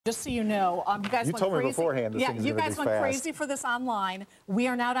Just so you know, you guys you went told crazy. me beforehand this thing is you gonna guys be went fast. crazy for this online. We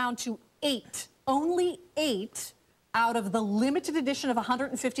are now down to 8, only 8 out of the limited edition of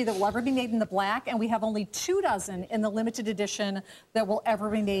 150 that will ever be made in the black, and we have only 24 in the limited edition that will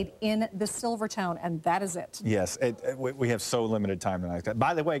ever be made in the silver tone, and that is it. Yes, we have so limited time tonight.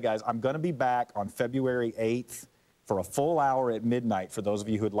 By the way, guys, I'm going to be back on February 8th for a full hour at midnight for those of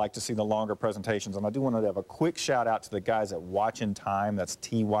you who would like to see the longer presentations. And I do want to have a quick shout out to the guys at Watch in Time. That's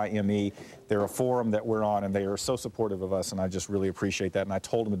TYME. They're a forum that we're on, and they are so supportive of us, and I just really appreciate that. And I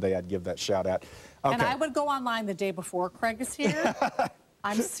told them today I'd give that shout out. Okay. And I would go online the day before Craig is here.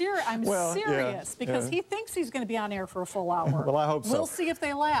 I'm serious because he thinks he's going to be on air for a full hour. Well, I hope so. We'll see if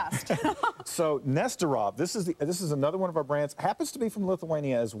they last. So Nesterov, this is another one of our brands. Happens to be from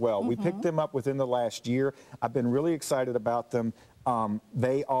Lithuania as well. We picked them up within the last year. I've been really excited about them.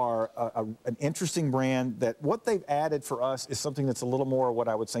 They are an interesting brand that what they've added for us is something that's a little more what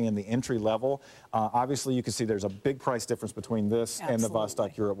I would say in the entry level. Obviously, you can see there's a big price difference between this and the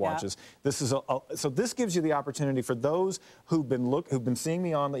Vostok Europe watches. This is so this gives you the opportunity for those who've been seeing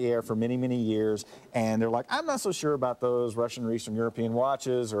me on the air for many, many years, and they're like, I'm not so sure about those Russian or Eastern European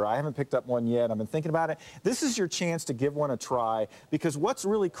watches, or I haven't picked up one yet. I've been thinking about it. This is your chance to give one a try, because what's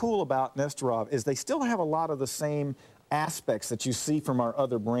really cool about Nesterov is they still have a lot of the same aspects that you see from our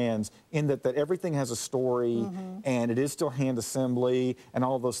other brands, in that everything has a story and it is still hand assembly and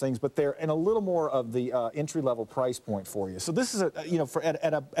all of those things, but they're in a little more of the entry-level price point for you. So this is at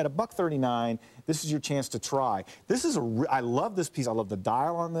a $139, this is your chance to try. This is I love this piece. I love the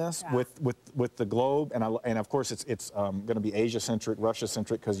dial on this with the globe, and of course it's going to be Asia-centric,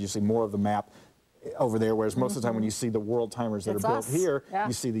 Russia-centric, because you see more of the map over there, whereas most of the time when you see the world timers that are built here,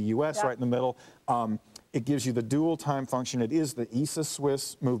 you see the U.S. right in the middle. It gives you the dual time function. It is the ESA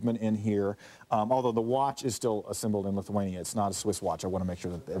Swiss movement in here, although the watch is still assembled in Lithuania. It's not a Swiss watch. I want to make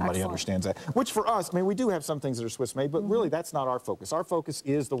sure that everybody understands that. Which for us, I mean, we do have some things that are Swiss made, but really that's not our focus. Our focus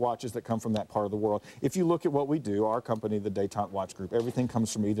is the watches that come from that part of the world. If you look at what we do, our company, the Détente Watch Group, everything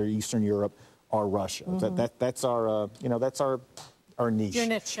comes from either Eastern Europe or Russia. That's our, that's our niche. Your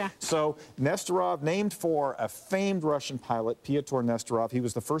niche, yeah. So Nesterov, named for a famed Russian pilot, Pyotr Nesterov. He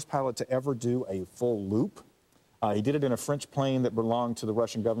was the first pilot to ever do a full loop. He did it in a French plane that belonged to the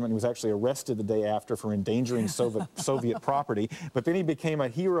Russian government. He was actually arrested the day after for endangering Soviet property. But then he became a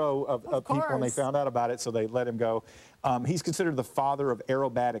hero of people when they found out about it, so they let him go. He's considered the father of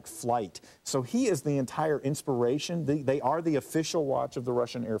aerobatic flight. So he is the entire inspiration. They are the official watch of the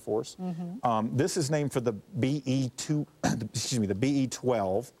Russian Air Force. This is named for the the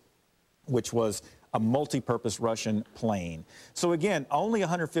BE-12, which was a multi-purpose Russian plane. So again, only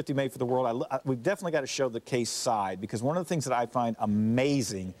 150 made for the world. We've definitely got to show the case side, because one of the things that I find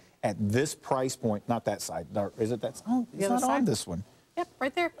amazing at this price point, not that side, is it that? Oh, it's not on this one. Yep,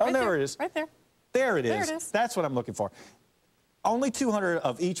 right there. Oh, there it is. Right there. There it is. There it is. That's what I'm looking for. Only 200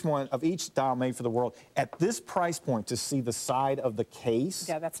 of each dial made for the world. At this price point, to see the side of the case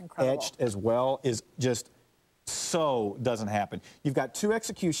that's incredible, etched as well is just doesn't happen. You've got 2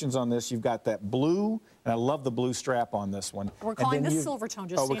 executions on this. You've got that blue, and I love the blue strap on this one. We're calling this silver tone,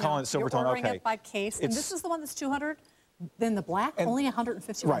 just so we're calling it silver tone. You're ordering it by case, and this is the one that's 200. Then the black, only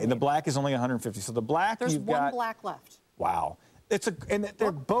 150. Right, and the black is only 150. So the black, there's one black left. Wow. And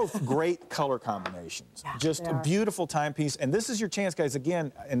they're both great color combinations. Just a beautiful timepiece. And this is your chance, guys,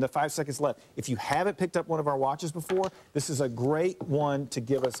 again, in the 5 seconds left. If you haven't picked up one of our watches before, this is a great one to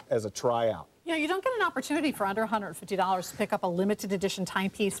give us as a tryout. You know, you don't get an opportunity for under $150 to pick up a limited edition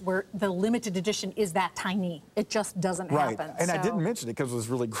timepiece where the limited edition is that tiny. It just doesn't happen. And I didn't mention it because it was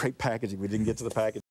really great packaging. We didn't get to the packaging.